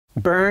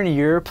burn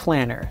your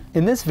planner.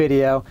 In this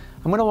video,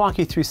 I'm going to walk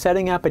you through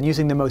setting up and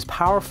using the most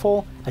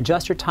powerful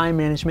adjuster time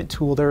management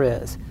tool there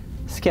is,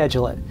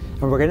 Schedule It.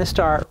 And we're going to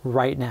start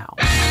right now.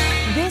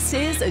 This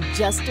is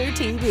Adjuster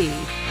TV.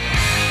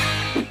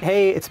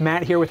 Hey, it's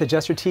Matt here with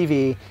Adjuster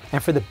TV,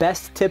 and for the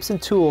best tips and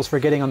tools for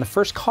getting on the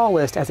first call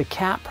list as a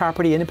CAT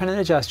property independent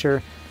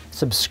adjuster,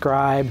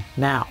 subscribe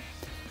now.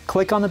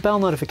 Click on the bell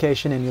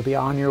notification and you'll be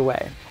on your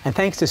way. And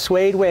thanks to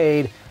Suede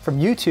Wade from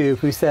YouTube,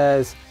 who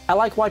says, I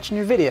like watching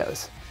your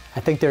videos. I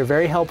think they're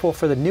very helpful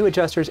for the new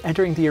adjusters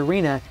entering the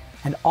arena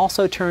and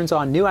also turns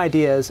on new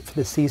ideas for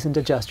the seasoned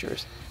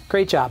adjusters.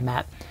 Great job,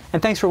 Matt.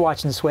 And thanks for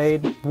watching,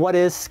 Suede. What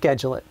is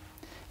Schedule It?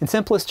 In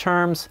simplest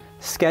terms,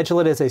 Schedule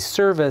It is a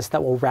service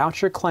that will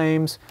route your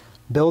claims,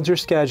 build your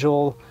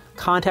schedule,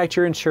 contact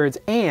your insureds,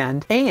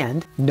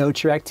 and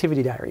note your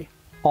activity diary,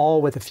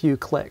 all with a few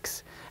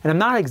clicks. And I'm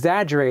not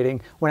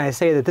exaggerating when I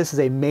say that this is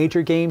a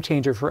major game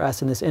changer for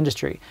us in this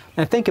industry.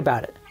 And think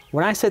about it.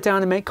 When I sit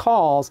down and make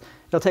calls,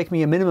 it'll take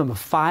me a minimum of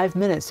 5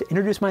 minutes to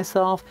introduce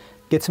myself,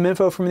 get some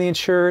info from the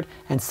insured,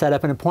 and set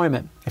up an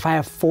appointment. If I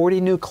have 40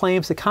 new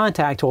claims to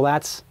contact, well,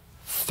 that's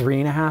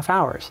 3.5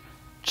 hours.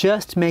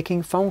 Just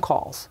making phone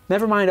calls.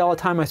 Never mind all the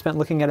time I spent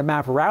looking at a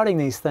map routing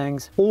these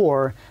things,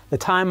 or the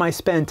time I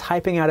spend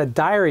typing out a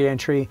diary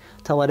entry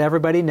to let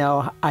everybody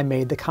know I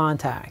made the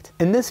contact.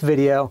 In this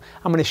video,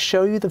 I'm going to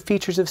show you the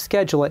features of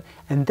Schedule It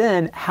and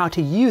then how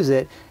to use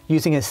it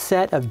using a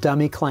set of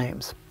dummy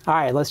claims. All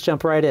right, let's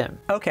jump right in.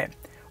 Okay,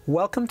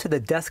 welcome to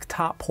the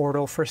desktop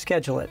portal for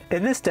Schedule It.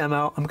 In this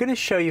demo, I'm going to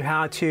show you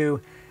how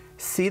to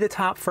see the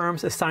top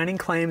firms assigning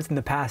claims in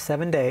the past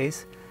 7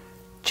 days,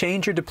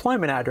 change your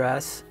deployment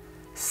address,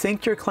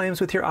 sync your claims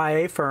with your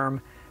IA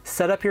firm,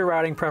 set up your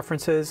routing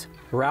preferences,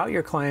 route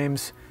your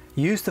claims,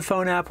 use the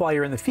phone app while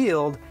you're in the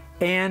field,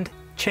 and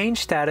change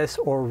status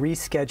or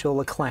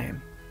reschedule a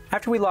claim.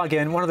 After we log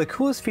in, one of the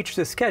coolest features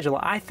of Schedule,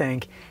 I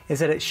think, is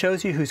that it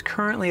shows you who's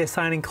currently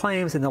assigning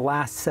claims in the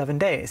last 7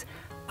 days.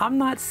 I'm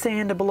not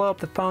saying to blow up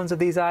the phones of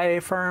these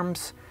IA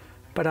firms,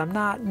 but I'm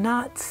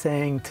not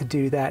saying to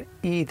do that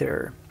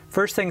either.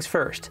 First things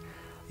first,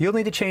 you'll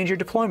need to change your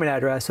deployment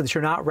address so that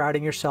you're not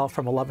routing yourself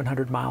from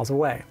 1,100 miles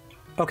away.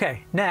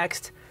 Okay,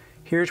 next,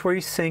 here's where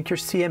you sync your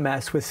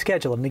CMS with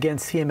Schedule. And again,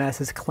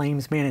 CMS is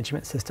Claims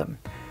Management System.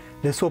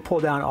 This will pull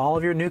down all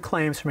of your new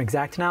claims from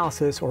Exact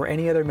Analysis or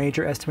any other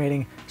major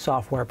estimating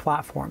software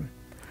platform.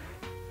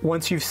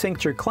 Once you've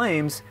synced your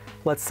claims,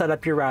 let's set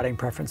up your routing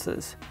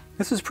preferences.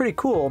 This is pretty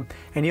cool,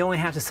 and you only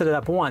have to set it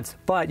up once,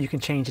 but you can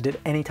change it at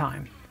any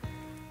time.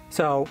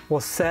 So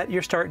we'll set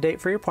your start date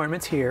for your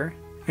appointments here,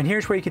 and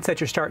here's where you can set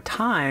your start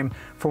time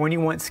for when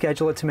you want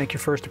Schedule It to make your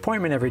first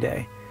appointment every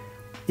day.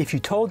 If you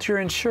told your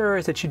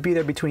insurers that you'd be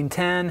there between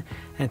 10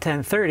 and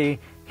 10:30,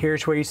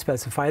 here's where you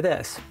specify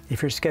this.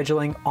 If you're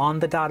scheduling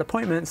on-the-dot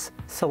appointments,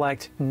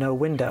 select No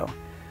Window.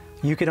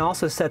 You can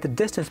also set the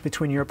distance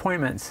between your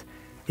appointments.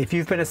 If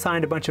you've been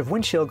assigned a bunch of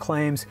windshield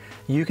claims,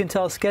 you can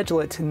tell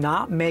Schedule It to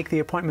not make the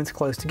appointments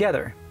close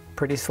together.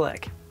 Pretty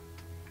slick.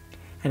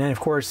 And then, of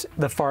course,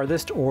 the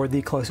farthest or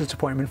the closest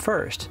appointment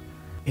first.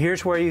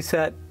 Here's where you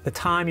set the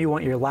time you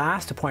want your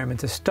last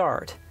appointment to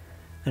start.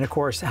 And of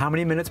course, how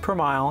many minutes per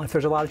mile. If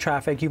there's a lot of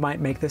traffic, you might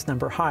make this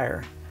number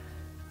higher.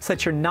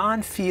 Set your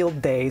non-field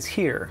days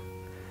here.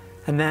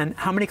 And then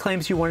how many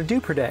claims you want to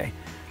do per day.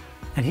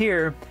 And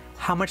here,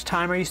 how much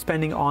time are you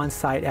spending on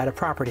site at a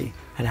property?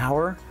 An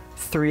hour?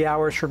 3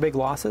 hours for big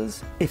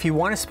losses? If you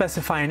want to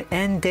specify an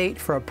end date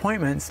for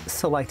appointments,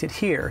 select it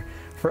here.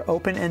 For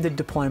open-ended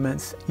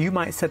deployments, you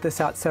might set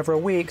this out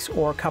several weeks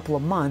or a couple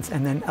of months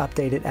and then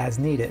update it as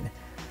needed.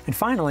 And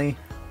finally,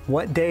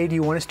 what day do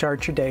you want to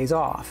start your days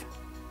off?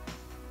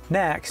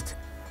 Next,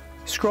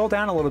 scroll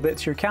down a little bit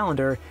to your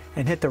calendar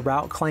and hit the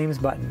Route Claims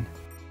button.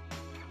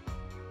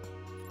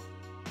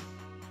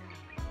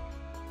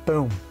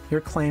 Boom,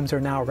 your claims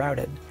are now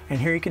routed. And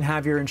here you can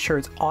have your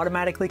insureds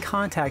automatically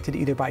contacted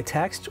either by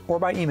text or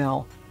by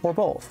email or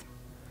both.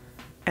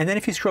 And then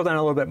if you scroll down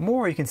a little bit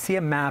more, you can see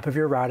a map of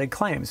your routed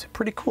claims.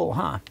 Pretty cool,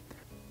 huh?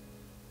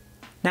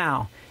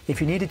 Now, if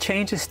you need to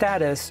change the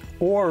status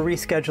or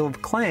reschedule a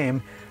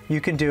claim, you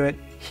can do it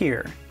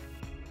here.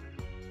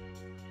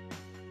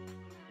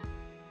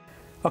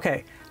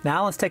 Okay,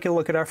 now let's take a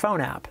look at our phone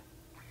app.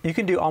 You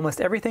can do almost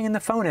everything in the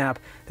phone app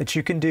that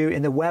you can do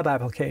in the web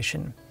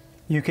application.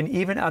 You can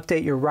even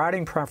update your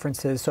routing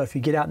preferences, so if you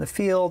get out in the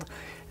field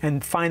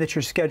and find that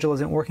your schedule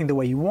isn't working the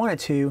way you want it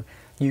to,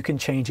 you can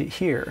change it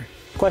here.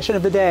 Question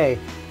of the day,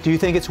 do you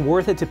think it's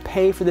worth it to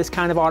pay for this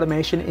kind of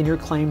automation in your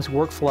claims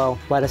workflow?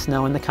 Let us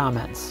know in the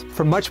comments.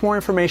 For much more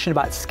information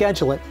about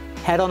Schedule It,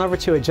 head on over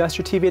to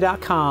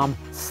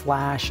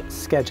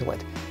adjustertv.com/schedule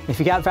it. If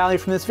you got value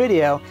from this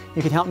video,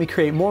 you can help me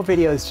create more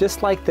videos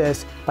just like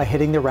this by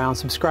hitting the round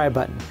subscribe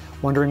button.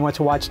 Wondering what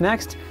to watch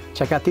next?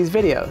 Check out these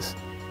videos.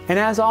 And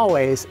as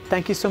always,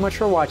 thank you so much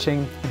for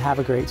watching and have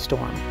a great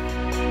storm.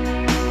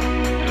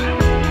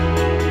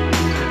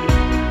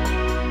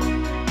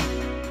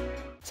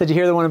 So did you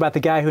hear the one about the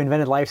guy who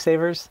invented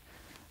lifesavers?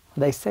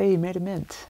 They say he made a mint.